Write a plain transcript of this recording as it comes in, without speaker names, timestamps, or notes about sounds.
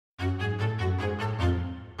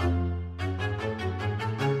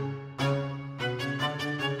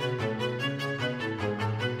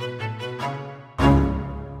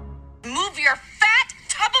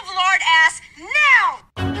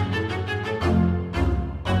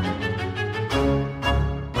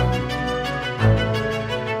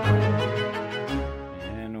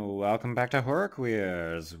welcome back to Horror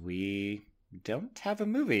Queers. We don't have a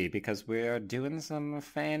movie because we're doing some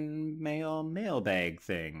fan mail mailbag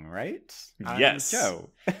thing, right? Yes. I'm Joe.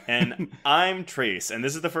 And I'm Trace, and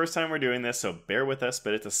this is the first time we're doing this, so bear with us,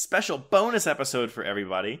 but it's a special bonus episode for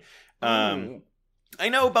everybody. I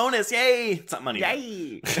know, bonus, yay! It's not money.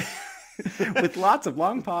 Yay! With lots of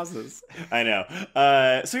long pauses. I know.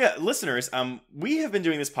 So yeah, listeners, we have been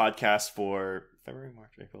doing this podcast for February,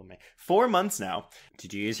 March, April, May. 4 months now.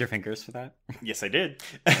 Did you use your fingers for that? Yes, I did.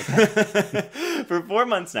 For 4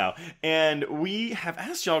 months now. And we have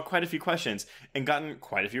asked y'all quite a few questions and gotten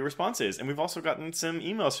quite a few responses. And we've also gotten some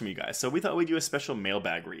emails from you guys. So we thought we'd do a special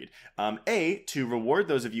mailbag read. To reward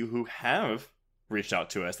those of you who have reached out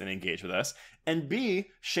to us and engaged with us. And B,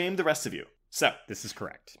 shame the rest of you. So, this is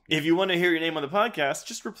correct. If you want to hear your name on the podcast,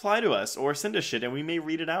 just reply to us or send us shit and we may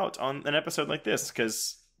read it out on an episode like this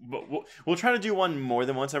because we'll try to do one more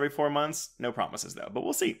than once every 4 months. No promises though, but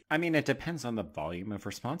we'll see. I mean, it depends on the volume of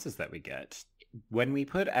responses that we get. When we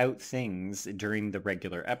put out things during the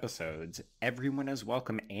regular episodes, everyone is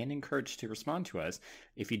welcome and encouraged to respond to us.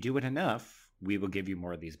 If you do it enough, we will give you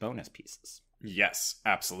more of these bonus pieces. Yes,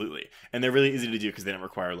 absolutely. And they're really easy to do because they don't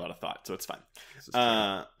require a lot of thought, so it's fun.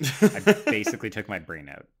 I basically took my brain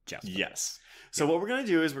out just for Yes. So what we're going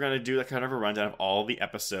to do is we're going to do kind of a rundown of all the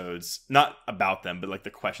episodes, not about them, but like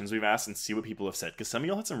the questions we've asked and see what people have said, because some of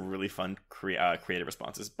y'all had some really fun creative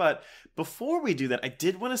responses. But before we do that, I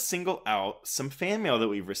did want to single out some fan mail that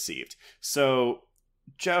we've received. So,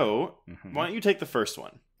 Joe, why don't you take the first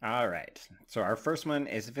one? All right. So our first one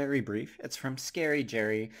is very brief. It's from Scary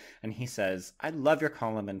Jerry, and he says, I love your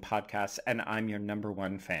column and podcast, and I'm your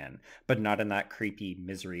 #1 fan, but not in that creepy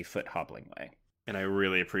misery foot hobbling way. And I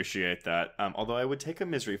really appreciate that. Although I would take a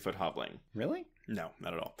misery foot hobbling. Really? No,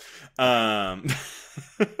 not at all.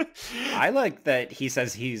 I like that he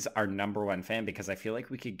says he's our #1 fan because I feel like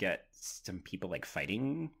we could get some people like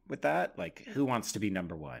fighting with that. Like, who wants to be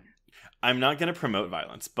 #1? I'm not going to promote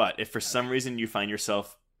violence, but if for some reason you find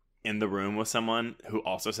yourself in the room with someone who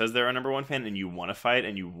also says they're our #1 fan and you want to fight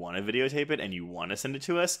and you want to videotape it and you want to send it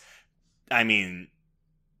to us, I mean,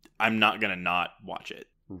 I'm not going to not watch it.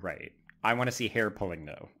 Right. I want to see hair pulling,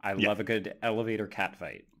 though. I love a good elevator cat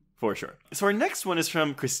fight. For sure. So our next one is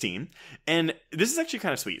from Christine, and this is actually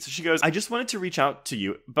kind of sweet. So she goes, I just wanted to reach out to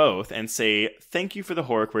you both and say thank you for the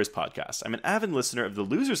Horror Queers podcast. I'm an avid listener of the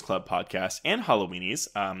Losers Club podcast and Halloweenies,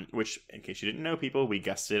 which, in case you didn't know, people, we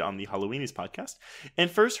guested on the Halloweenies podcast,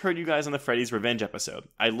 and first heard you guys on the Freddy's Revenge episode.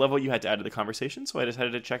 I love what you had to add to the conversation, so I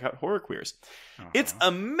decided to check out Horror Queers. It's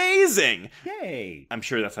amazing! Yay! I'm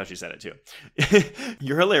sure that's how she said it, too.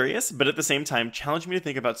 You're hilarious, but at the same time, challenge me to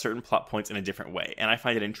think about certain plot points in a different way, and I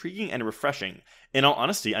find it intriguing and refreshing. In all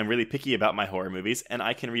honesty, I'm really picky about my horror movies, and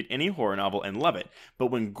I can read any horror novel and love it, but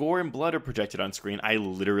when gore and blood are projected on screen, I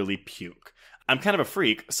literally puke. I'm kind of a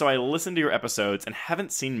freak, so I listened to your episodes and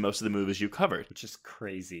haven't seen most of the movies you covered. Which is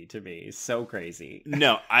crazy to me. So crazy.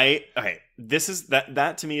 No, this is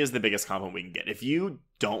that to me is the biggest compliment we can get. If you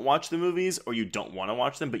don't watch the movies or you don't want to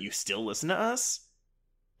watch them, but you still listen to us,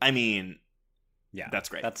 I mean, yeah, that's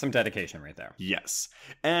great. That's some dedication right there. Yes.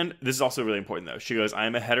 And this is also really important, though. She goes, I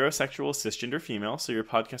am a heterosexual cisgender female, so your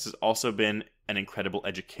podcast has also been an incredible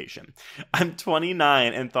education. I'm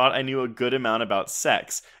 29 and thought I knew a good amount about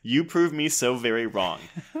sex. You prove me so very wrong.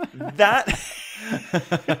 That...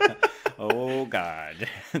 Oh, God.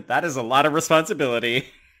 That is a lot of responsibility.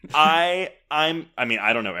 I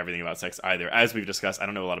don't know everything about sex either. As we've discussed, I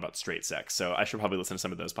don't know a lot about straight sex, so I should probably listen to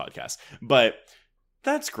some of those podcasts. But...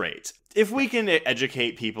 that's great. If we can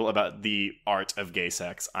educate people about the art of gay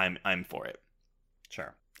sex, I'm for it.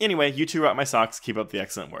 Sure. Anyway, you two rock my socks. Keep up the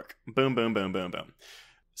excellent work. Boom, boom, boom, boom, boom.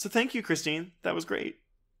 So thank you, Christine. That was great.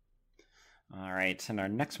 All right. And our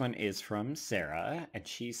next one is from Sarah. And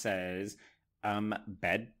she says,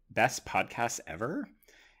 best podcast ever?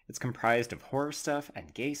 It's comprised of horror stuff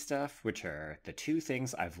and gay stuff, which are the two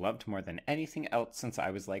things I've loved more than anything else since I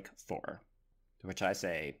was like 4. To which I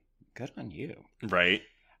say... good on you. Right.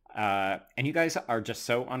 And you guys are just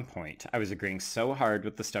so on point. I was agreeing so hard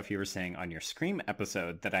with the stuff you were saying on your Scream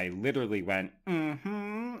episode that I literally went,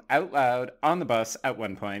 out loud on the bus at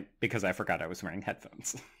one point because I forgot I was wearing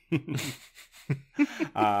headphones.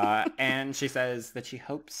 And she says that she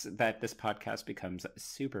hopes that this podcast becomes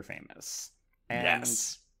super famous. And,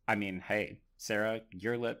 yes. I mean, hey, Sarah,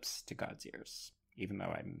 your lips to God's ears, even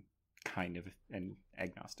though I'm kind of an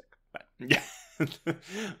agnostic. But yeah,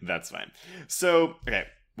 that's fine. So, okay,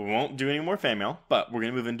 we won't do any more fan mail, but we're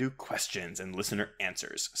going to move into questions and listener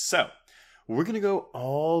answers. So, we're going to go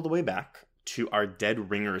all the way back to our Dead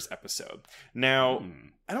Ringers episode. Now,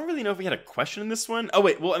 I don't really know if we had a question in this one. Oh,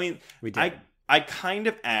 wait, well, I mean, we did. I kind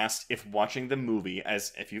of asked if watching the movie,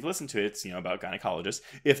 as if you've listened to it, it's, about gynecologists,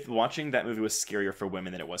 if watching that movie was scarier for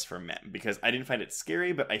women than it was for men. Because I didn't find it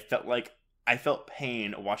scary, but I felt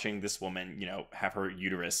pain watching this woman, have her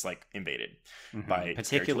uterus invaded by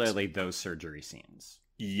particularly those surgery scenes.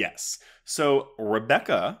 Yes. So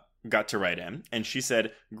Rebecca got to write in, and she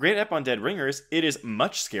said, "Great ep on Dead Ringers. It is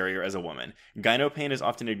much scarier as a woman. Gyno pain is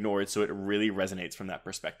often ignored, so it really resonates from that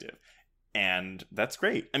perspective." And that's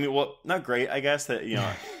great. I mean, well, not great, I guess, that,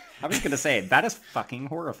 I was going to say, that is fucking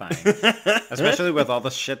horrifying. Especially with all the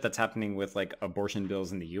shit that's happening with, abortion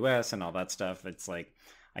bills in the U.S. and all that stuff. It's I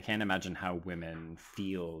can't imagine how women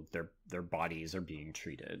feel their bodies are being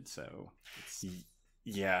treated. So,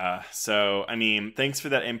 yeah. So, I mean, thanks for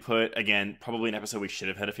that input. Again, probably an episode we should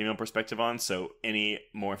have had a female perspective on. So, any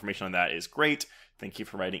more information on that is great. Thank you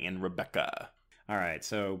for writing in, Rebecca. All right.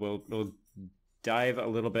 So, we'll dive a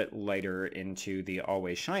little bit later into the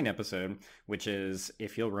Always Shine episode, which is,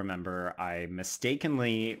 if you'll remember, I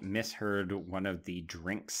mistakenly misheard one of the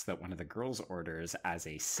drinks that one of the girls orders as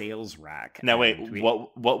a sales rack. Now, wait,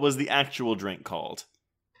 what was the actual drink called?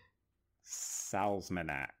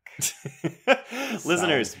 Salsmanac.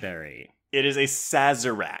 Listeners, Salisbury. It is a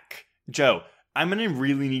Sazerac. Joe, I'm going to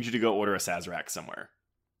really need you to go order a Sazerac somewhere.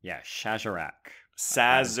 Yeah, Sazerac.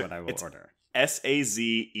 That's what I will order.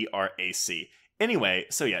 Sazerac. Anyway,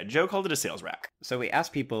 so yeah, Joe called it a sales rack. So we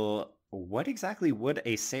asked people, what exactly would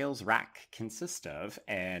a sales rack consist of?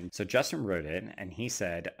 And so Justin wrote it, and he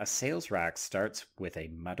said, a sales rack starts with a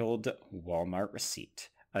muddled Walmart receipt,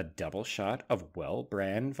 a double shot of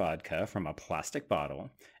well-brand vodka from a plastic bottle,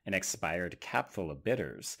 an expired cap full of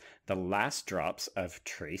bitters, the last drops of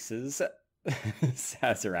Trace's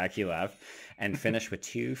Sazerac, you laugh, and finish with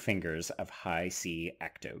 2 fingers of high C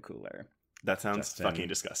Ecto Cooler. That sounds fucking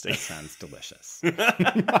disgusting. That sounds delicious.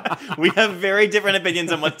 We have very different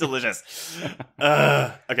opinions on what's delicious.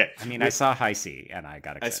 Okay. I mean, I saw High C and I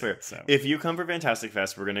got excited. I swear. So. If you come for Fantastic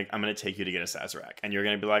Fest, I'm gonna take you to get a Sazerac, and you're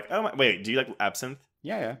gonna be like, "Oh, wait, do you like absinthe?"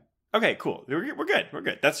 Yeah. Okay, cool. We're good. We're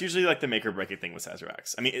good. That's usually the make or break it thing with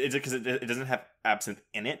Sazeracs. I mean, it's because it doesn't have absinthe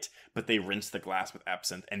in it, but they rinse the glass with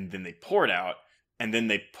absinthe, and then they pour it out, and then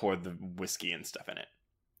they pour the whiskey and stuff in it.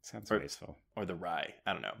 Sounds wasteful. Or the rye.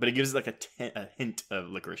 I don't know. But it gives a hint of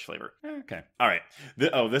licorice flavor. Okay. All right.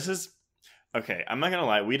 This is... Okay, I'm not going to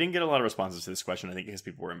lie. We didn't get a lot of responses to this question, I think, because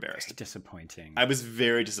people were embarrassed. Very disappointing. I was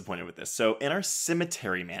very disappointed with this. So, in our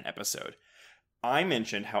Cemetery Man episode, I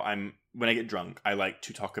mentioned how when I get drunk, I like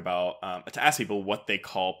to talk about, to ask people what they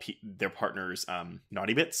call their partner's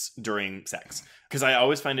naughty bits during sex. Because I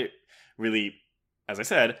always find it really... As I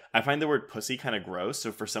said, I find the word pussy kind of gross.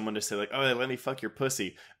 So for someone to say oh, let me fuck your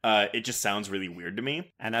pussy, it just sounds really weird to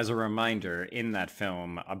me. And as a reminder, in that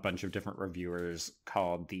film, a bunch of different reviewers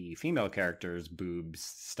called the female characters boobs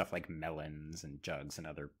stuff like melons and jugs and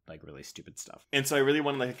other really stupid stuff. And so I really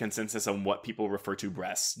wanted a consensus on what people refer to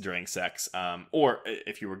breasts during sex, or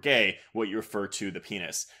if you were gay, what you refer to the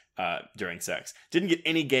penis during sex. Didn't get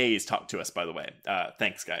any gays talk to us, by the way.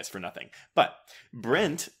 Thanks, guys, for nothing. But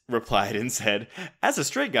Brent replied and said, as a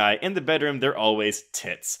straight guy, in the bedroom, they're always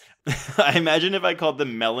tits. I imagine if I called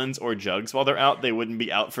them melons or jugs while they're out, they wouldn't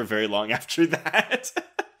be out for very long after that.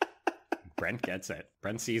 Brent gets it.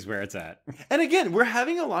 Brent sees where it's at. And again, we're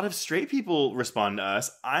having a lot of straight people respond to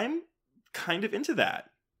us. I'm kind of into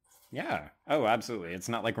that. Yeah. Oh, absolutely. It's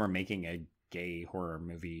not like we're making a gay horror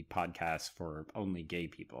movie podcast for only gay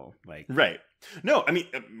people. Right. No, I mean,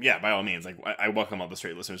 yeah, by all means. I welcome all the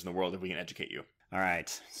straight listeners in the world if we can educate you. All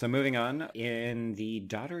right. So moving on, in the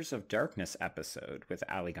Daughters of Darkness episode with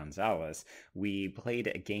Ali Gonzalez, we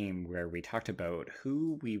played a game where we talked about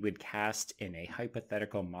who we would cast in a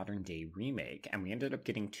hypothetical modern day remake, and we ended up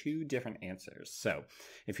getting 2 different answers. So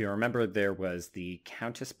if you remember, there was the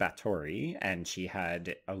Countess Bathory, and she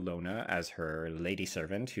had Alona as her lady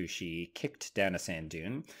servant, who she kicked down a sand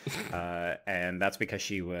dune. And that's because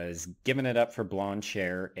she was giving it up for blonde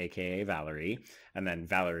Cher, aka Valerie. And then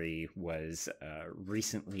Valerie was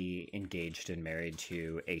recently engaged and married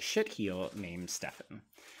to a shitheel named Stefan.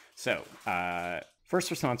 So,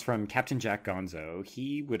 first response from Captain Jack Gonzo,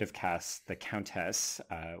 he would have cast the Countess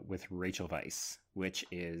with Rachel Weisz, which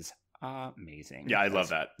is amazing. Yeah, I love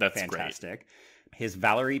that. That's fantastic. Great. His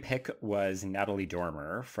Valerie pick was Natalie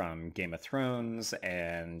Dormer from Game of Thrones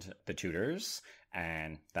and The Tudors.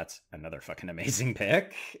 And that's another fucking amazing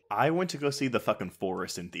pick. I went to go see The fucking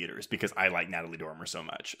Forest in theaters because I like Natalie Dormer so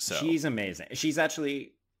much. So she's amazing. She's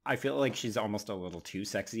actually, I feel like she's almost a little too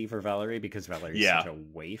sexy for Valerie because Valerie's such a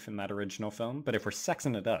waif in that original film. But if we're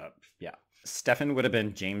sexing it up, yeah. Stefan would have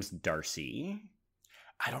been James Darcy.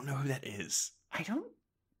 I don't know who that is. I don't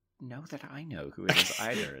know that I know who it is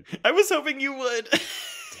either. I was hoping you would.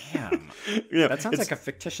 Damn. Yeah, That sounds like a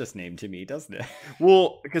fictitious name to me, doesn't it?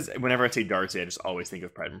 Well, because whenever I say Darcy, I just always think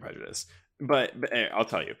of Pride and Prejudice. But I'll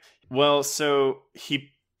tell you. Well, so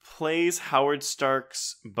he plays Howard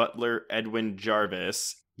Stark's butler, Edwin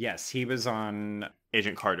Jarvis. Yes, he was on...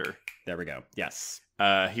 Agent Carter. There we go. Yes.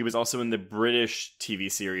 He was also in the British TV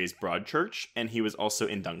series Broadchurch, and he was also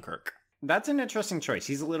in Dunkirk. That's an interesting choice.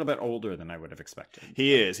 He's a little bit older than I would have expected.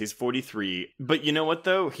 He is. He's 43. But you know what,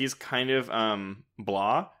 though? He's kind of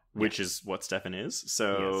blah, which is what Stefan is.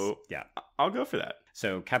 So yes. Yeah. I'll go for that.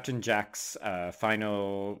 So Captain Jack's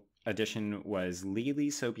final addition was Lily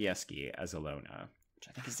Sobieski as Ilona, which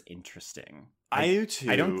I think is interesting. I do too.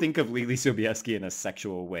 I don't think of Lily Sobieski in a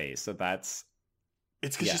sexual way, so that's...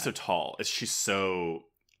 It's because she's so tall. She's so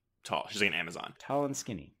tall. She's like an Amazon. Tall and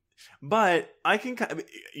skinny. But I can...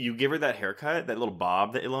 you give her that haircut, that little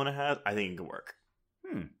bob that Ilona had, I think it could work.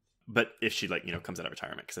 But if she, comes out of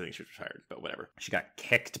retirement, because I think she's retired, but whatever. She got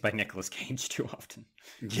kicked by Nicolas Cage too often.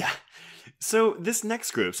 Yeah. So this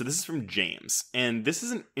next group, this is from James, and this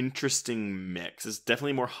is an interesting mix. It's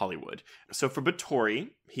definitely more Hollywood. So for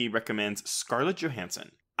Batory, he recommends Scarlett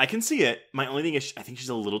Johansson. I can see it. My only thing is I think she's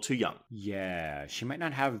a little too young. Yeah, she might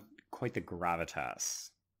not have quite the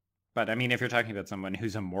gravitas. But, I mean, if you're talking about someone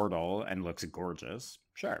who's immortal and looks gorgeous,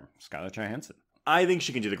 sure, Scarlett Johansson. I think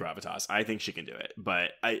she can do the gravitas. I think she can do it.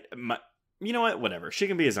 But you know what? Whatever. She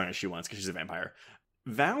can be as young as she wants because she's a vampire.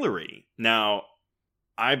 Valerie. Now,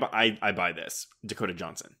 I buy this. Dakota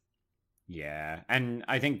Johnson. Yeah, and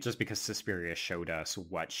I think just because Suspiria showed us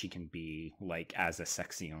what she can be like as a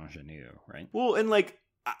sexy ingenue, right? Well, and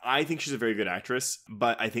I think she's a very good actress,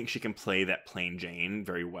 but I think she can play that plain Jane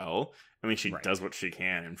very well. I mean, she does what she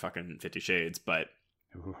can in fucking 50 Shades, but,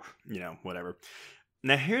 whatever.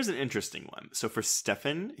 Now, here's an interesting one. So for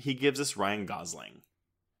Stefan, he gives us Ryan Gosling.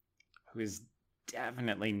 Who is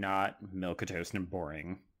definitely not milquetoast and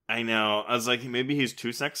boring. I know. I was like, maybe he's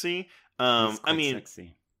too sexy.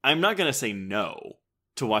 Sexy. I'm not going to say no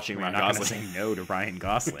to watching Ryan Gosling. I'm not going to say no to Ryan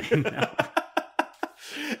Gosling. No.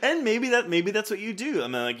 And maybe that's what you do. I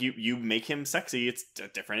mean, you make him sexy. It's a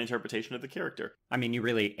different interpretation of the character. I mean, you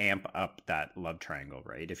really amp up that love triangle,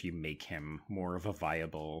 right? If you make him more of a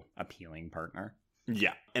viable, appealing partner.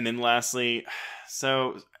 Yeah. And then lastly,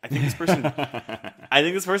 so I think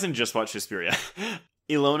this person just watched Suspiria.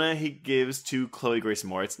 Ilona, he gives to Chloe Grace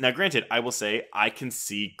Moritz. Now, granted, I will say I can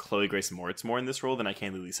see Chloe Grace Moritz more in this role than I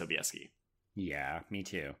can Lily Sobieski. Yeah, me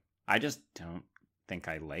too. I just don't think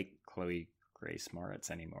I like Chloe Grace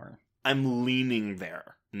Moritz anymore. I'm leaning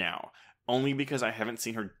there now, only because I haven't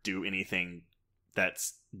seen her do anything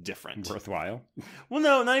that's different. Worthwhile? Well,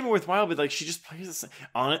 no, not even worthwhile, but she just plays this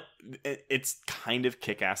on it. It's kind of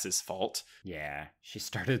Kick-Ass's fault. Yeah, she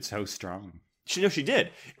started so strong. She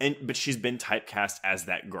did. But she's been typecast as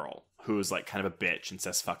that girl who's kind of a bitch and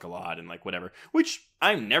says fuck a lot and whatever, which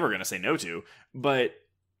I'm never going to say no to, but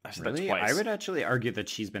I've said that twice. I would actually argue that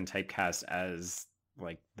she's been typecast as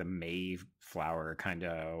the Mayflower kind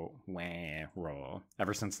of wah role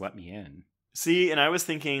ever since Let Me In. See, and I was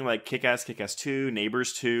thinking Kick-Ass, Kick-Ass 2,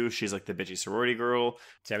 Neighbors 2. She's the bitchy sorority girl.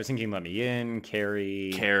 See, I was thinking Let Me In,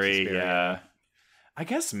 Carrie, Suspiria. Yeah. I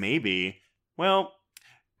guess maybe. Well,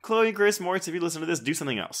 Chloe Grace Moritz, if you listen to this, do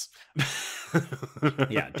something else.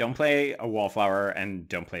 Yeah, don't play a wallflower and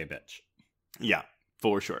don't play a bitch. Yeah,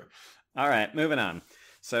 for sure. All right, moving on.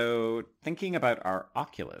 So, thinking about our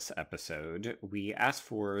Oculus episode, we asked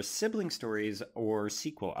for sibling stories or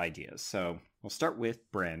sequel ideas. So, we'll start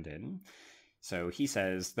with Brandon. So, he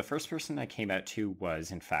says, the first person I came out to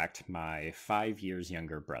was, in fact, my 5 years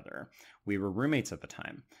younger brother. We were roommates at the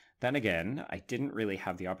time. Then again, I didn't really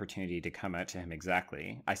have the opportunity to come out to him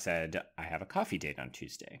exactly. I said, I have a coffee date on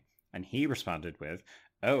Tuesday. And he responded with,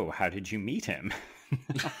 oh, how did you meet him?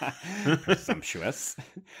 Presumptuous.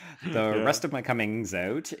 The rest of my comings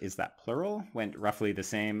out, is that plural? Went roughly the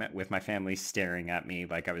same, with my family staring at me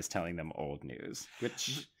like I was telling them old news.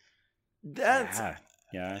 Which, that's...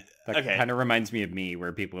 Yeah. That kind of reminds me of me,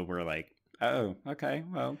 where people were like, oh, okay,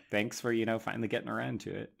 well, thanks for, finally getting around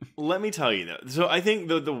to it. Let me tell you, though. So I think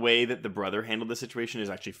the way that the brother handled the situation is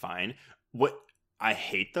actually fine. What I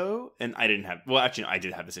hate, though, and I did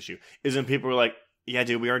have this issue, is when people were like, yeah,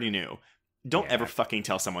 dude, we already knew. Don't ever fucking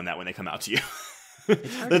tell someone that when they come out to you.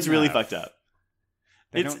 That's really fucked up.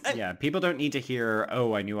 People don't need to hear,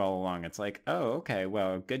 oh, I knew all along. It's like, oh, okay,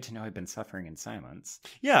 well, good to know I've been suffering in silence.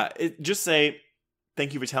 Yeah, just say,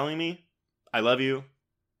 thank you for telling me. I love you.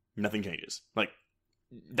 Nothing changes.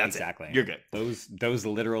 That's exactly it. You're good. Those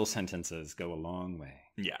literal sentences go a long way.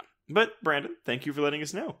 Yeah. But Brandon, thank you for letting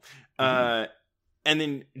us know. And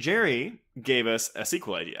then Jerry gave us a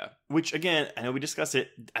sequel idea, which again, I know we discussed it.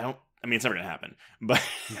 It's never going to happen, but,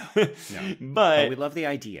 No. but we love the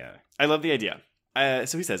idea. I love the idea.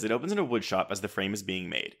 So he says, it opens in a wood shop as the frame is being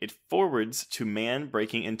made. It forwards to man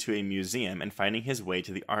breaking into a museum and finding his way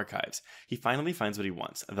to the archives. He finally finds what he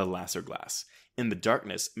wants, the laser glass. In the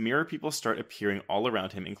darkness, mirror people start appearing all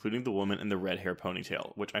around him, including the woman in the red hair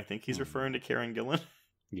ponytail, which I think he's referring to Karen Gillan.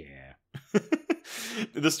 Yeah.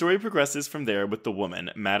 The story progresses from there with the woman,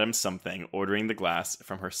 Madame Something, ordering the glass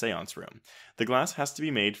from her seance room. The glass has to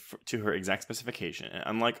be made to her exact specification, and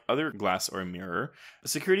unlike other glass or mirror,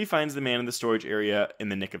 security finds the man in the storage area in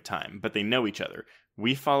the nick of time, but they know each other.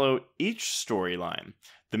 We follow each storyline.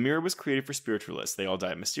 The mirror was created for spiritualists. They all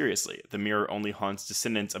died mysteriously. The mirror only haunts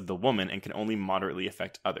descendants of the woman and can only moderately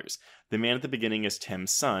affect others. The man at the beginning is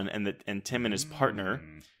Tim's son, and Tim and his partner...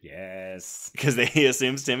 Yes. Because he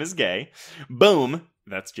assumes Tim is gay. Boom,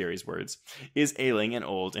 that's Jerry's words, is ailing and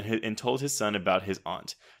old and told his son about his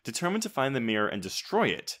aunt. Determined to find the mirror and destroy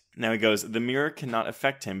it. Now he goes, the mirror cannot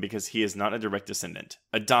affect him because he is not a direct descendant.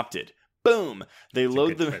 Adopted. Boom! They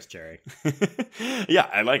load the twist, Jerry. Yeah,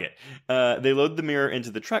 I like it. They load the mirror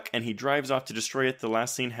into the truck, and he drives off to destroy it. The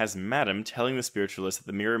last scene has Madam telling the spiritualist that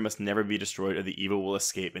the mirror must never be destroyed, or the evil will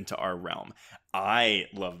escape into our realm. I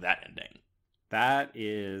love that ending. That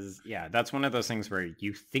is, that's one of those things where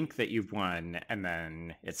you think that you've won, and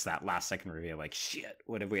then it's that last second reveal, like, shit,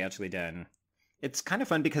 what have we actually done? It's kind of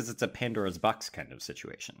fun because it's a Pandora's box kind of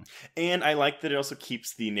situation. And I like that it also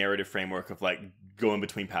keeps the narrative framework of, like, going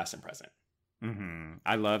between past and present. Mm-hmm.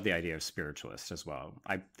 I love the idea of spiritualist as well.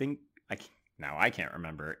 I think, I can't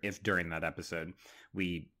remember if during that episode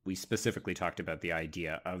we specifically talked about the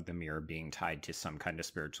idea of the mirror being tied to some kind of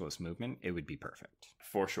spiritualist movement. It would be perfect.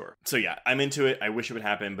 For sure. So yeah, I'm into it. I wish it would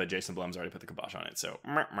happen, but Jason Blum's already put the kibosh on it.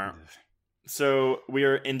 So we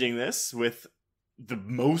are ending this with the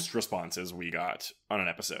most responses we got on an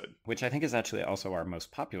episode. Which I think is actually also our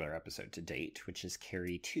most popular episode to date, which is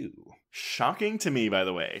Carrie 2. Shocking to me, by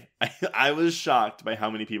the way. I was shocked by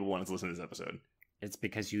how many people wanted to listen to this episode. It's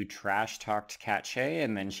because you trash-talked Kat Shea,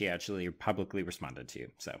 and then she actually publicly responded to you,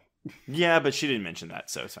 so... Yeah, but she didn't mention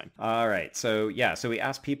that, so it's fine. All right, so we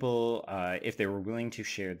asked people if they were willing to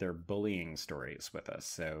share their bullying stories with us.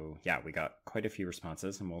 So yeah, we got quite a few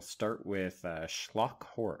responses, and we'll start with Schlock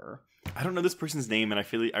Horror. I don't know this person's name, and I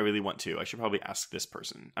really want to. I should probably ask this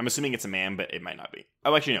person. I'm assuming it's a man, but it might not be.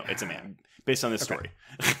 Oh, actually, no, it's a man, based on this story.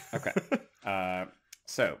 Okay.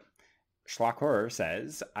 So Schlock Horror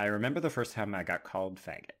says, I remember the first time I got called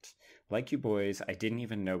faggot. Like you boys, I didn't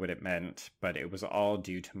even know what it meant, but it was all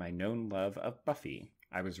due to my known love of Buffy.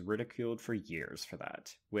 I was ridiculed for years for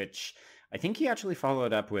that, which I think he actually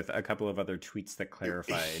followed up with a couple of other tweets that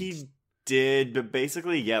clarified. He did, but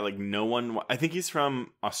basically, yeah, like no one... I think he's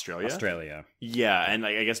from Australia. Australia. Yeah, and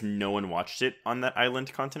like, I guess no one watched it on that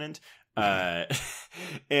island continent. And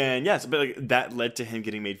yes, but like, that led to him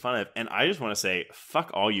getting made fun of. And I just want to say,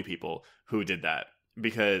 fuck all you people who did that.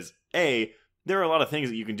 Because, A... there are a lot of things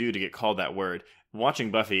that you can do to get called that word.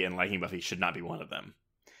 Watching Buffy and liking Buffy should not be one of them.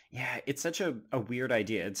 Yeah, it's such a weird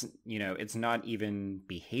idea. It's, it's not even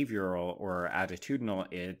behavioral or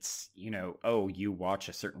attitudinal. It's, you watch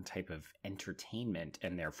a certain type of entertainment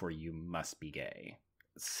and therefore you must be gay.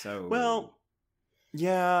 So... well,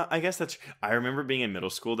 yeah, I guess that's... I remember being in middle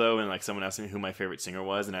school, though, and like someone asked me who my favorite singer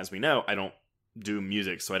was, and as we know, I don't do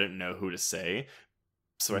music, so I didn't know who to say.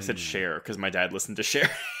 So I said Cher, because my dad listened to Cher.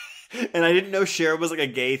 And I didn't know Cher was like a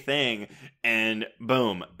gay thing. And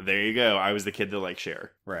boom, there you go. I was the kid that liked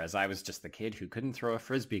Cher. Whereas I was just the kid who couldn't throw a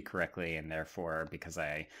frisbee correctly, and therefore, because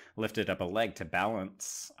I lifted up a leg to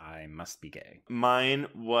balance, I must be gay. Mine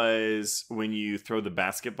was when you throw the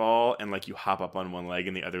basketball and like you hop up on one leg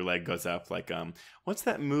and the other leg goes up. Like, what's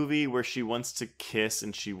that movie where she wants to kiss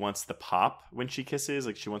and she wants the pop when she kisses?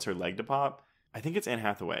 Like she wants her leg to pop. I think it's Anne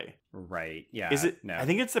Hathaway. Right. Yeah. Is it? No. I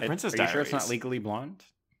think it's the Princess Diaries. Are you sure it's not Legally Blonde?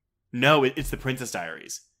 No, it's the Princess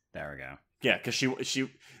Diaries. There we go. Yeah, because she,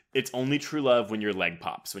 it's only true love when your leg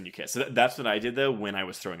pops when you kiss. So that's what I did though when I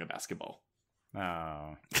was throwing a basketball.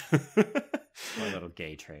 Oh, a little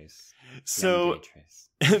gay trace. So gay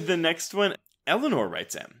trace. The next one, Eleanor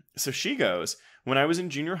writes in. So she goes, when I was in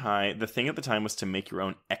junior high, the thing at the time was to make your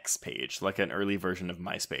own X page, like an early version of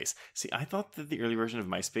MySpace. See, I thought that the early version of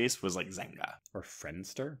MySpace was like Zynga. Or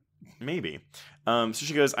Friendster? Maybe. So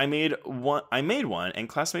she goes, I made one, and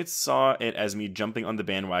classmates saw it as me jumping on the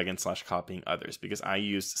bandwagon / copying others because I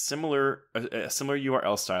used a similar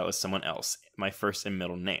URL style as someone else, my first and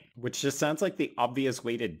middle name. Which just sounds like the obvious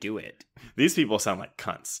way to do it. These people sound like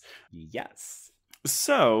cunts. Yes.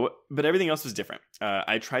 So, but everything else was different.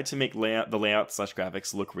 I tried to make the layout /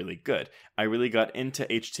 graphics look really good. I really got into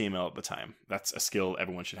HTML at the time. That's a skill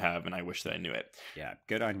everyone should have, and I wish that I knew it. Yeah,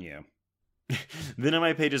 good on you. Then in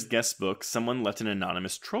my page's guest book, someone left an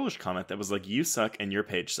anonymous trollish comment that was like, "You suck and your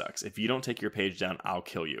page sucks. If you don't take your page down, I'll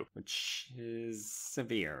kill you." Which is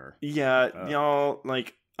severe. Yeah, y'all,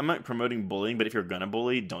 like, I'm not promoting bullying, but if you're gonna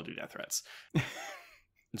bully, don't do death threats.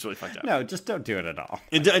 It's really fucked up. No, just don't do it at all.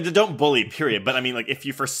 Don't bully, period. But I mean, like, if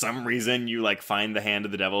you, for some reason, you, like, find the hand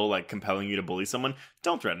of the devil, like, compelling you to bully someone,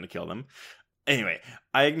 don't threaten to kill them. Anyway,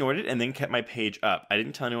 I ignored it and then kept my page up. I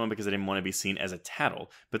didn't tell anyone because I didn't want to be seen as a tattle,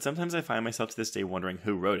 but sometimes I find myself to this day wondering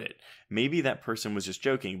who wrote it. Maybe that person was just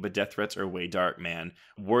joking, but death threats are way dark, man.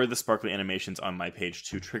 Were the sparkly animations on my page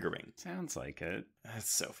too triggering? Sounds like it. That's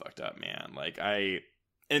so fucked up, man. Like, And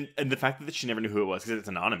the fact that she never knew who it was because it's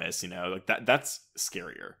anonymous, you know, like that's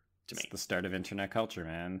scarier to me. It's the start of internet culture,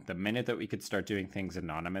 man. The minute that we could start doing things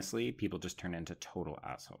anonymously, people just turn into total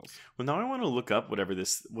assholes. Well, now I want to look up what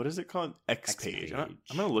is it called? X page. I'm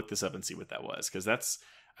going to look this up and see what that was because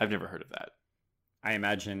I've never heard of that. I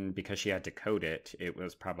imagine because she had to code it, it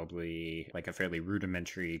was probably like a fairly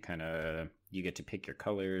rudimentary kind of, you get to pick your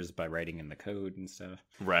colors by writing in the code and stuff.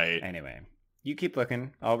 Right. Anyway. You keep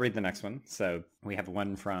looking. I'll read the next one. So we have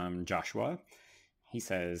one from Joshua. He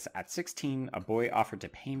says, at 16, a boy offered to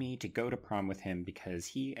pay me to go to prom with him because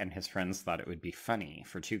he and his friends thought it would be funny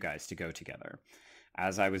for two guys to go together.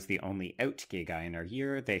 As I was the only out gay guy in our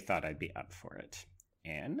year, they thought I'd be up for it.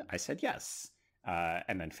 And I said yes.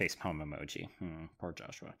 And then facepalm emoji. Poor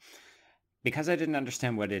Joshua. Because I didn't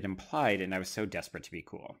understand what it implied and I was so desperate to be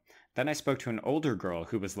cool. Then I spoke to an older girl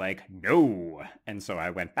who was like, no! And so I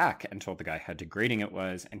went back and told the guy how degrading it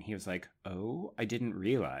was, and he was like, oh, I didn't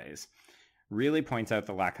realize. Really points out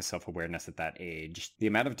the lack of self-awareness at that age, the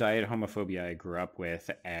amount of diet homophobia I grew up with,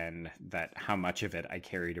 and that how much of it I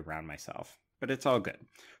carried around myself. But it's all good.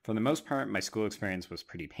 For the most part, my school experience was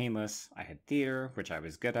pretty painless. I had theater, which I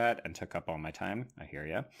was good at and took up all my time. I hear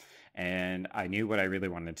ya. And I knew what I really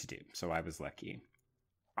wanted to do, so I was lucky.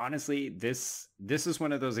 Honestly, this is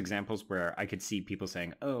one of those examples where I could see people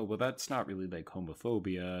saying, oh, well, that's not really like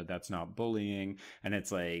homophobia, that's not bullying. And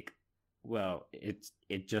it's like, well, it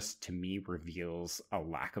just to me reveals a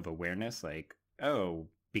lack of awareness. Like, oh,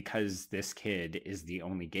 because this kid is the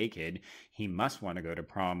only gay kid, he must want to go to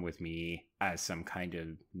prom with me as some kind of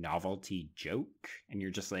novelty joke. And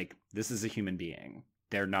you're just like, this is a human being.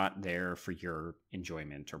 They're not there for your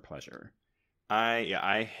enjoyment or pleasure.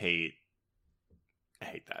 I hate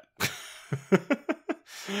that.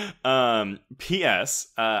 P.S.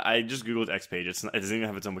 I just googled X page. It doesn't even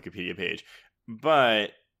have its own Wikipedia page,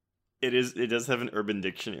 but it does have an Urban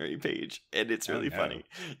Dictionary page, and it's really funny.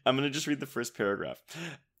 I'm gonna just read the first paragraph.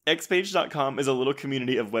 Xpage.com is a little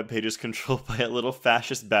community of web pages controlled by a little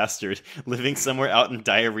fascist bastard living somewhere out in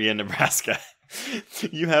Diarrhea, Nebraska.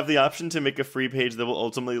 You have the option to make a free page that will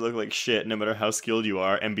ultimately look like shit no matter how skilled you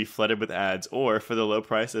are and be flooded with ads, or for the low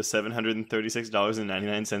price of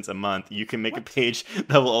 $736.99 a month, you can make a page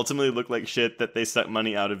that will ultimately look like shit that they suck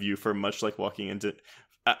money out of you for, much like walking into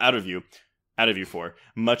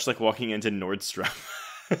Nordstrom.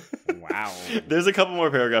 Wow. There's a couple more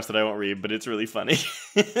paragraphs that I won't read, but it's really funny.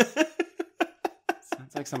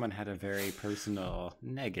 Sounds like someone had a very personal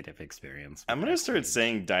negative experience. I'm going to start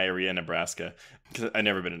saying Diarrhea, Nebraska, because I've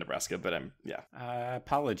never been in Nebraska, but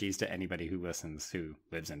apologies to anybody who listens who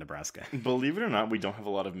lives in Nebraska. Believe it or not, we don't have a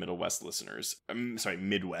lot of Midwest listeners,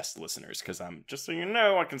 because just so you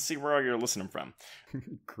know, I can see where you're listening from.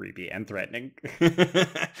 Creepy and threatening.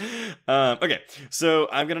 Okay, so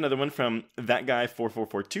I've got another one from that guy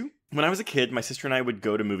 4442. When I was a kid, my sister and I would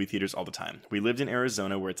go to movie theaters all the time. We lived in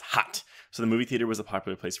Arizona where it's hot, so the movie theater was a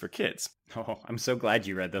popular place for kids. Oh, I'm so glad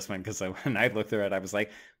you read this one, because when I looked through it, I was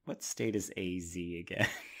like, what state is AZ again?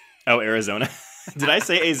 Oh, Arizona? Did I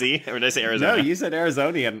say AZ, or did I say Arizona? No, you said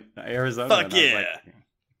Arizona. Fuck yeah! Like, anyway,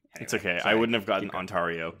 it's okay, sorry. I wouldn't have gotten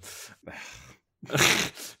Ontario.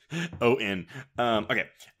 Okay,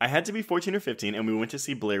 I had to be 14 or 15, and we went to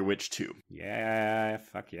see Blair Witch 2. Yeah,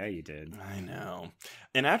 fuck yeah, you did. I know.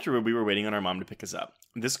 And afterward, we were waiting on our mom to pick us up.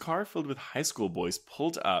 This car filled with high school boys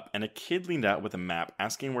pulled up, and a kid leaned out with a map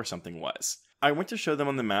asking where something was. I went to show them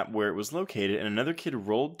on the map where it was located, and another kid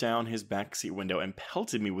rolled down his backseat window and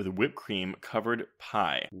pelted me with whipped cream covered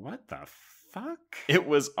pie. What the fuck? It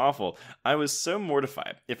was awful. I was so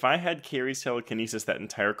mortified. If I had Carrie's telekinesis, that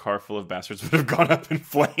entire car full of bastards would have gone up in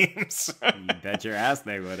flames. You bet your ass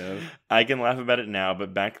they would have. I can laugh about it now,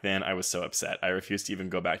 but back then I was so upset. I refused to even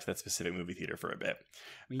go back to that specific movie theater for a bit.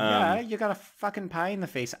 Yeah, you got a fucking pie in the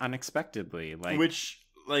face unexpectedly.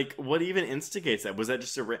 What even instigates that? Was that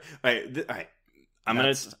just a... All right,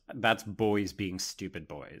 That's boys being stupid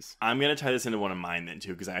boys. I'm gonna tie this into one of mine then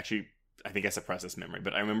too, because I think I suppressed this memory,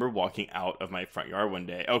 but I remember walking out of my front yard one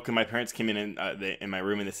day. Oh, because my parents came in my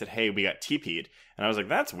room and they said, "Hey, we got TP'd," and I was like,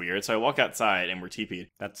 "That's weird." So I walk outside and we're TP'd.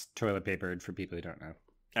 That's toilet papered for people who don't know.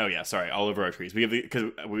 Oh yeah, sorry, all over our trees.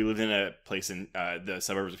 Because we lived in a place in the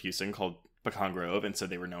suburbs of Houston called Pecan Grove, and so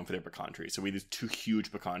they were known for their pecan trees. So we had 2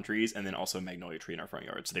 huge pecan trees, and then also a magnolia tree in our front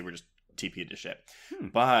yard. So they were just TP'd to shit.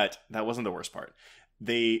 But that wasn't the worst part.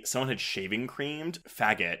 Someone had shaving creamed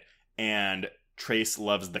faggot and Trace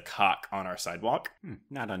loves the cock on our sidewalk.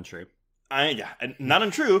 Not untrue. Not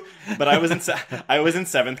untrue. But I was in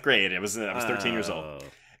 7th grade. I was 13 years old.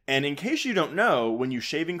 And in case you don't know, when you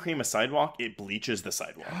shaving cream a sidewalk, it bleaches the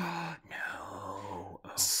sidewalk. No.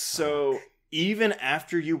 Oh, so even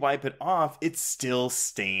after you wipe it off, it's still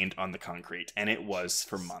stained on the concrete, and it was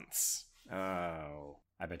for months. Oh.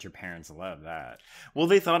 I bet your parents love that. Well,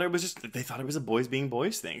 they thought it was a boys being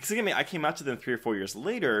boys thing. Because I mean, I came out to them 3 or 4 years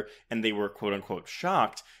later, and they were quote unquote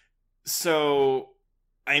shocked. So,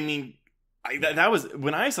 I mean, that was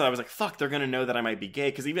when I saw it, I was like, "Fuck, they're gonna know that I might be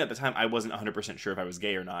gay." Because even at the time, I wasn't 100% sure if I was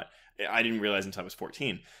gay or not. I didn't realize until I was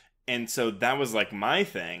 14, and so that was like my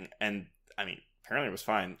thing. And I mean, apparently it was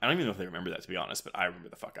fine. I don't even know if they remember that, to be honest, but I remember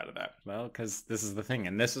the fuck out of that. Well, because this is the thing,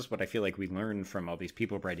 and this is what I feel like we learned from all these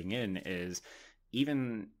people writing in is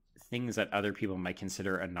even things that other people might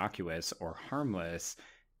consider innocuous or harmless,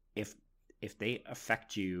 if they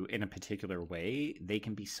affect you in a particular way, they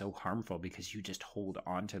can be so harmful because you just hold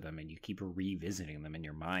on to them and you keep revisiting them in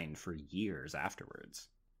your mind for years afterwards.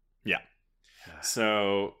 Yeah.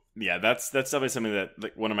 So yeah, that's definitely something that,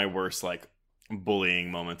 like, one of my worst like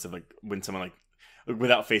bullying moments of, like, when someone, like,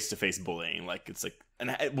 without face-to-face bullying, like, it's like,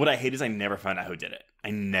 and what I hate is I never found out who did it.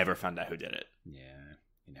 Yeah,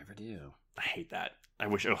 you never do. I hate that. I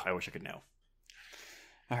wish I could know.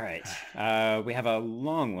 All right. We have a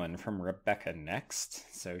long one from Rebecca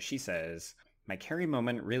next. So she says, my Carrie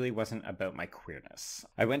moment really wasn't about my queerness.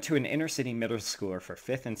 I went to an inner city middle schooler for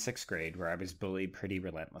 5th and 6th grade where I was bullied pretty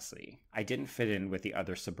relentlessly. I didn't fit in with the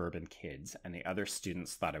other suburban kids, and the other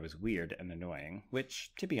students thought I was weird and annoying,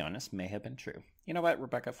 which, to be honest, may have been true. You know what,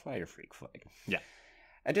 Rebecca? Fly your freak flag. Yeah.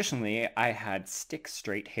 Additionally, I had stick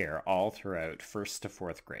straight hair all throughout 1st to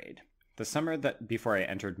 4th grade. The summer before I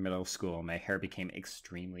entered middle school, my hair became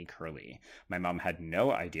extremely curly. My mom had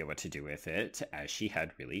no idea what to do with it, as she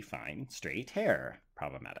had really fine, straight hair.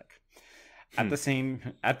 Problematic. At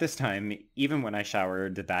this time, even when I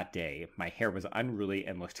showered that day, my hair was unruly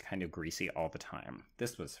and looked kind of greasy all the time.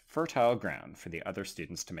 This was fertile ground for the other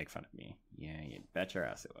students to make fun of me. Yeah, you bet your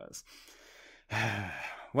ass it was.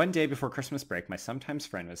 One day before Christmas break, my sometimes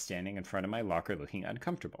friend was standing in front of my locker looking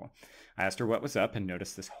uncomfortable. I asked her what was up and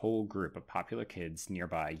noticed this whole group of popular kids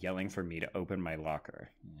nearby yelling for me to open my locker.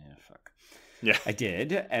 Yeah, fuck. Yeah. I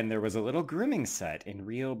did, and there was a little grooming set in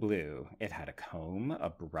real blue. It had a comb, a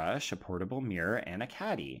brush, a portable mirror, and a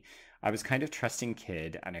caddy. I was kind of trusting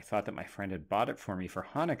kid, and I thought that my friend had bought it for me for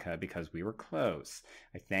Hanukkah because we were close.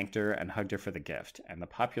 I thanked her and hugged her for the gift, and the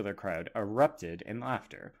popular crowd erupted in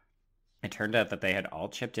laughter. It turned out that they had all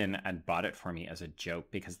chipped in and bought it for me as a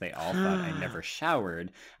joke because they all thought I never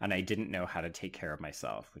showered and I didn't know how to take care of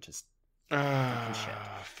myself, which is fucking shit.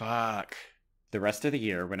 Fuck. The rest of the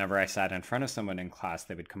year, whenever I sat in front of someone in class,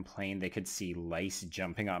 they would complain they could see lice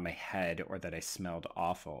jumping on my head or that I smelled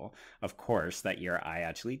awful. Of course, that year I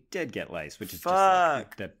actually did get lice, which is just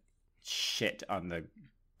like the shit on the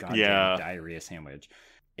goddamn diarrhea sandwich.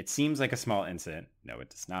 It seems like a small incident. No, it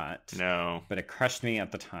does not. No. But it crushed me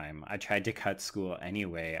at the time. I tried to cut school any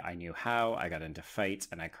way I knew how. I got into fights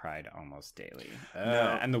and I cried almost daily.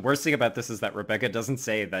 No. And the worst thing about this is that Rebecca doesn't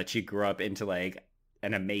say that she grew up into like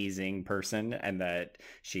an amazing person and that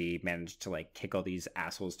she managed to like kick all these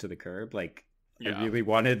assholes to the curb. Like, I really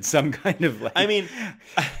wanted some kind of like... I mean,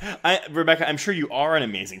 Rebecca, I'm sure you are an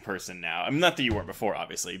amazing person now. I mean, not that you weren't before,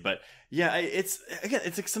 obviously, but yeah, it's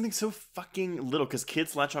like something so fucking little because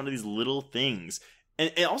kids latch onto these little things.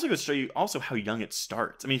 And it also goes to show you also how young it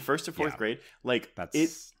starts. I mean, 1st to 4th grade, like,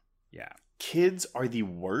 kids are the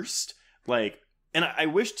worst. Like, and I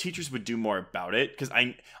wish teachers would do more about it because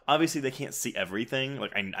obviously they can't see everything.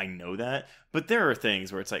 Like, I know that. But there are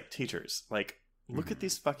things where it's like, teachers, like, look at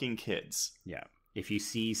these fucking kids. Yeah. If you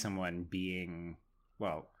see someone being,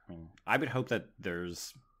 well, I mean, I would hope that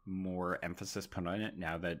there's more emphasis put on it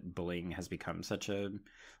now that bullying has become such an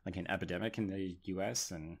epidemic in the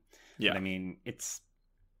US. And yeah, I mean,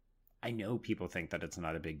 I know people think that it's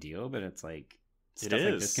not a big deal, but it's like stuff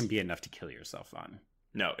like this can be enough to kill yourself on.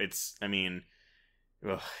 No, I mean,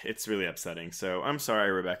 Ugh, it's really upsetting. So I'm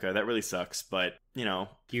sorry, Rebecca. That really sucks. But,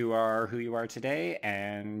 You are who you are today,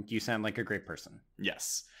 and you sound like a great person.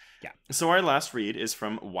 yes. Yeah. So our last read is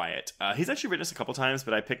from Wyatt. He's actually written us a couple times,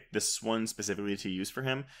 but I picked this one specifically to use for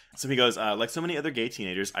him. So he goes, like so many other gay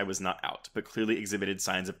teenagers, I was not out, but clearly exhibited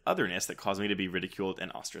signs of otherness that caused me to be ridiculed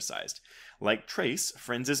and ostracized. Like Trace,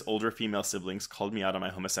 Friends' older female siblings called me out on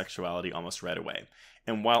my homosexuality almost right away.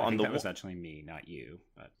 And while I on think the that was actually me, not you.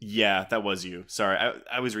 But yeah, that was you. Sorry,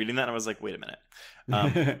 I was reading that and I was like, wait a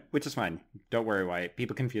minute. Which is fine. Don't worry, Wyatt.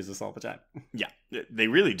 People confuse us all the time. Yeah, they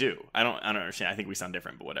really do. I don't understand. I think we sound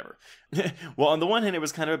different, but whatever. Well, on the one hand, it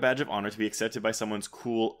was kind of a badge of honor to be accepted by someone's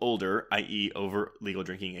cool, older, i.e. over legal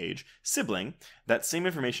drinking age, sibling. That same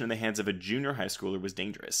information in the hands of a junior high schooler was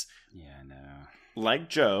dangerous. Yeah, no. Like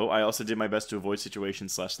Joe, I also did my best to avoid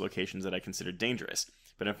situations/locations that I considered dangerous.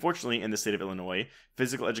 But unfortunately, in the state of Illinois,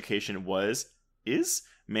 physical education is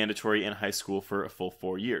mandatory in high school for a full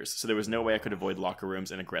 4 years. So there was no way I could avoid locker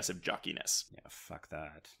rooms and aggressive jockiness. Yeah, fuck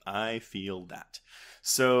that. I feel that.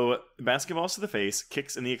 So, basketballs to the face,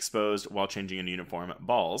 kicks in the exposed while changing in uniform,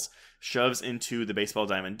 balls, shoves into the baseball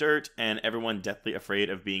diamond dirt, and everyone deathly afraid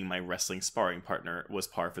of being my wrestling sparring partner was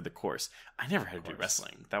par for the course. I never had to do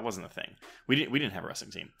wrestling. That wasn't a thing. We didn't have a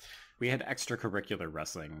wrestling team. We had extracurricular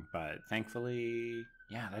wrestling, but thankfully,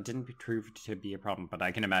 yeah, that didn't prove to be a problem. But I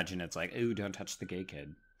can imagine it's like, ooh, don't touch the gay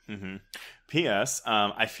kid. Mm-hmm. P.S.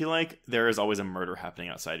 I feel like there is always a murder happening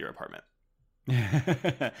outside your apartment.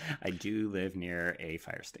 I do live near a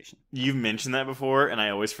fire station. You've mentioned that before, and I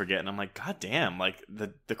always forget, and I'm like, God damn, like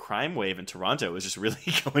the crime wave in Toronto is just really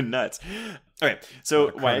going nuts. Okay, so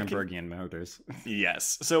Cronenbergian motors.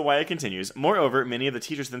 Yes. So Wyatt continues. Moreover, many of the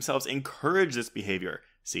teachers themselves encourage this behavior.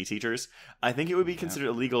 See, teachers? I think it would be considered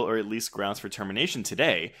illegal or at least grounds for termination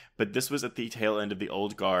today, but this was at the tail end of the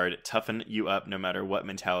old guard, toughen you up no matter what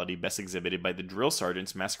mentality best exhibited by the drill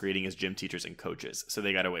sergeants masquerading as gym teachers and coaches. So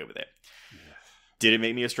they got away with it. Did it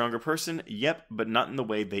make me a stronger person? Yep, but not in the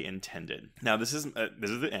way they intended. Now, this is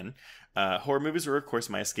the end. Horror movies were, of course,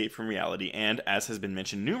 my escape from reality, and as has been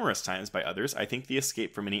mentioned numerous times by others, I think the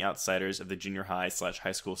escape for many outsiders of the junior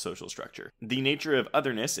high/high school social structure. The nature of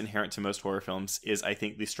otherness inherent to most horror films is, I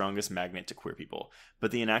think, the strongest magnet to queer people.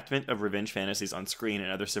 But the enactment of revenge fantasies on screen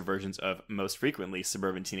and other subversions of, most frequently,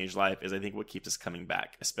 suburban teenage life is, I think, what keeps us coming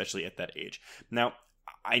back, especially at that age. Now,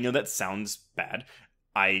 I know that sounds bad.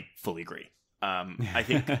 I fully agree. I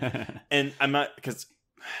think, and I'm not, because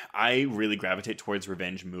I really gravitate towards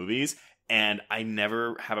revenge movies, and I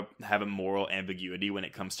never have a moral ambiguity when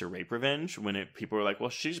it comes to rape revenge. When people are like,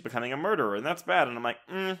 well, she's becoming a murderer, and that's bad, and I'm like,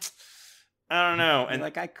 I don't know. And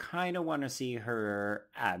like, I kind of want to see her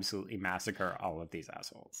absolutely massacre all of these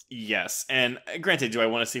assholes. Yes, and granted, do I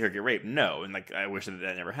want to see her get raped? No, and like, I wish that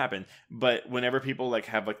never happened. But whenever people like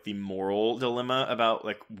have like the moral dilemma about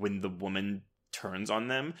like when the woman turns on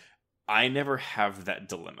them, I never have that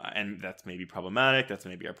dilemma, and that's maybe problematic. That's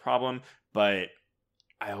maybe a problem, but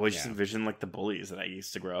I always just envision like the bullies that I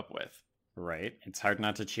used to grow up with. Right. It's hard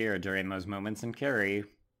not to cheer during those moments in Carrie.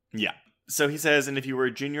 Yeah. So he says, and if you were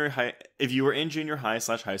in junior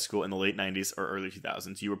high/high school in the late 90s or early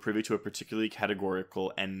 2000s, you were privy to a particularly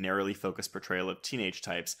categorical and narrowly focused portrayal of teenage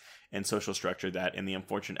types and social structure that, in the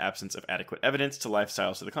unfortunate absence of adequate evidence to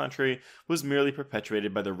lifestyles to the contrary, was merely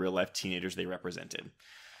perpetuated by the real-life teenagers they represented.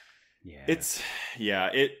 Yeah.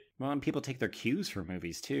 Well, and people take their cues from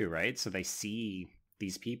movies too, right? So they see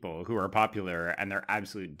these people who are popular and they're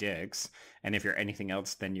absolute dicks. And if you're anything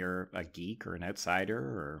else, then you're a geek or an outsider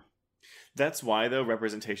or... That's why, though,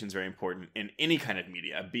 representation is very important in any kind of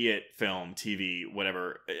media, be it film, TV,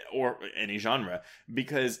 whatever, or any genre.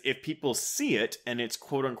 Because if people see it and it's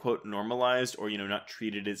quote-unquote normalized or, not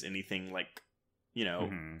treated as anything like,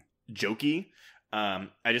 jokey...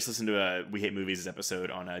 I just listened to a We Hate Movies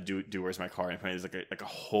episode on Do Where's My Car, and there's like a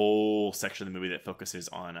whole section of the movie that focuses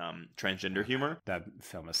on transgender humor. That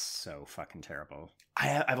film is so fucking terrible.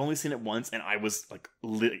 I've only seen it once, and I was like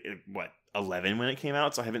 11 when it came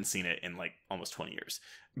out, so I haven't seen it in like almost 20 years.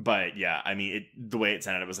 But yeah, I mean, the way it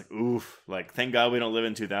sounded, I was like, oof, like thank God we don't live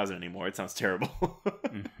in 2000 anymore. It sounds terrible.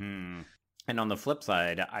 Mm-hmm. And on the flip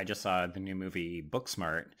side, I just saw the new movie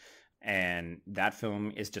Booksmart. And that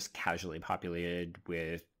film is just casually populated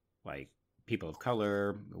with, like, people of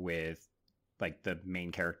color, with, like, the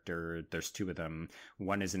main character. There's two of them.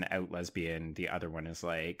 One is an out lesbian. The other one is,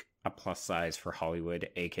 like, a plus size for Hollywood,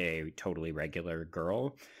 aka totally regular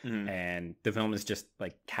girl. Mm. And the film is just,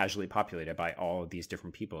 like, casually populated by all of these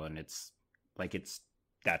different people. And it's, like,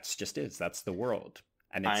 that's the world.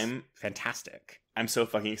 And it's fantastic. I'm so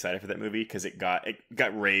fucking excited for that movie because it got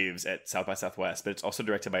raves at South by Southwest, but it's also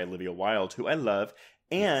directed by Olivia Wilde, who I love,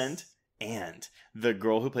 and and the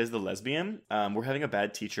girl who plays the lesbian, we're having a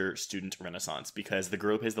bad teacher student renaissance because the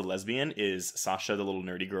girl who plays the lesbian is Sasha, the little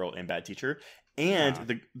nerdy girl in Bad Teacher.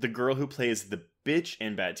 And the girl who plays the bitch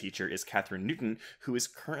in Bad Teacher is Catherine Newton, who is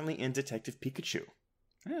currently in Detective Pikachu.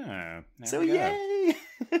 Oh, so yay!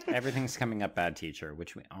 Everything's coming up Bad Teacher,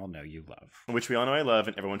 which we all know you love. Which we all know I love,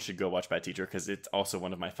 and everyone should go watch Bad Teacher because it's also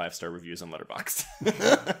one of my 5-star reviews on Letterboxd.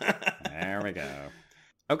 There we go.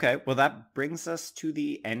 Okay, well, that brings us to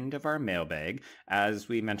the end of our mailbag. As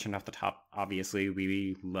we mentioned off the top, obviously,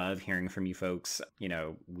 we love hearing from you folks. You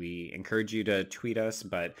know, we encourage you to tweet us,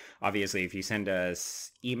 but obviously, if you send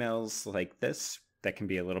us emails like this, that can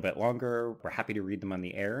be a little bit longer. We're happy to read them on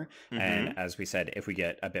the air. Mm-hmm. And as we said, if we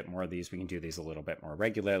get a bit more of these, we can do these a little bit more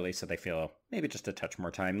regularly so they feel maybe just a touch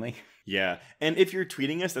more timely. Yeah. And if you're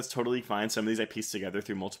tweeting us, that's totally fine. Some of these I pieced together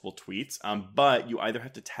through multiple tweets. But you either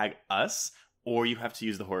have to tag us or you have to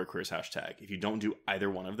use the Horror Queers hashtag. If you don't do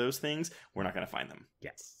either one of those things, we're not going to find them.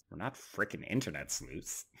 Yes. We're not freaking internet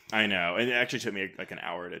sleuths. I know. It actually took me like an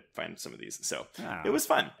hour to find some of these. So It was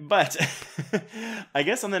fun. But I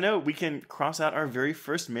guess on the note, we can cross out our very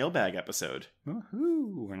first mailbag episode.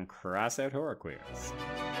 Woohoo! And cross out Horror Queers.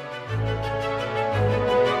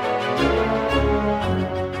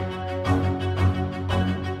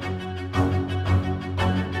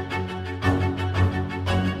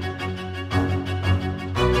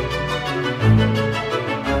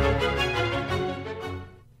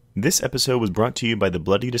 This episode was brought to you by the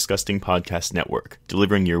Bloody Disgusting Podcast Network,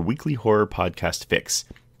 delivering your weekly horror podcast fix.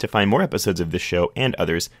 To find more episodes of this show and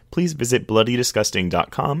others, please visit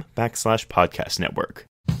bloodydisgusting.com/podcast network.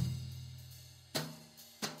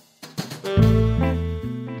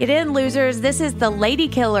 Get in, losers. This is the Lady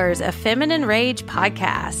Killers, a Feminine Rage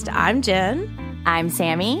podcast. I'm Jen. I'm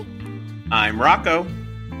Sammy. I'm Rocco.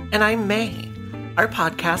 And I'm May. Our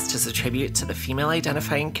podcast is a tribute to the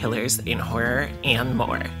female-identifying killers in horror and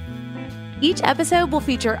more. Each episode will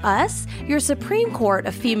feature us, your Supreme Court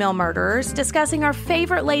of female murderers, discussing our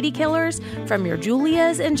favorite lady killers, from your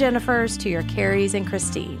Julias and Jennifers to your Carries and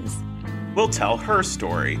Christines. We'll tell her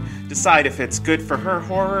story, decide if it's good for her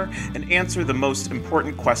horror, and answer the most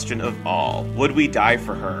important question of all: would we die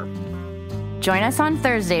for her? Join us on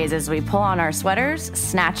Thursdays as we pull on our sweaters,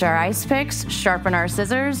 snatch our ice picks, sharpen our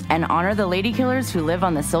scissors, and honor the lady killers who live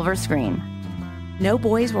on the silver screen. No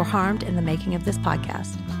boys were harmed in the making of this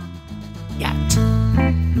podcast. Yet.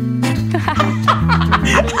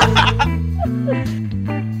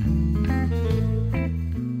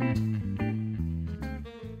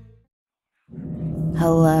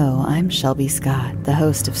 Hello, I'm Shelby Scott, the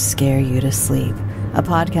host of Scare You to Sleep, a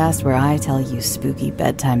podcast where I tell you spooky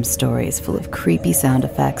bedtime stories full of creepy sound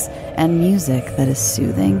effects and music that is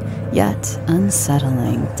soothing yet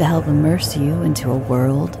unsettling to help immerse you into a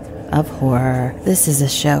world of horror. This is a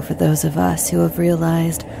show for those of us who have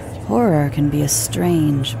realized horror can be a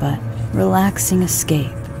strange but relaxing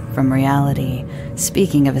escape from reality.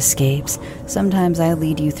 Speaking of escapes, sometimes I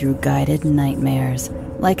lead you through guided nightmares,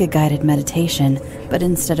 like a guided meditation, but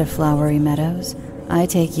instead of flowery meadows, I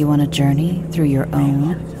take you on a journey through your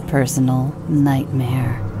own personal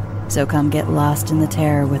nightmare. So come get lost in the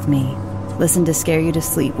terror with me. Listen to Scare You to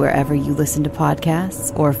Sleep wherever you listen to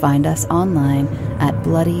podcasts, or find us online at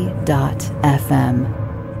bloody.fm.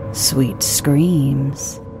 Sweet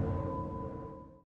screams.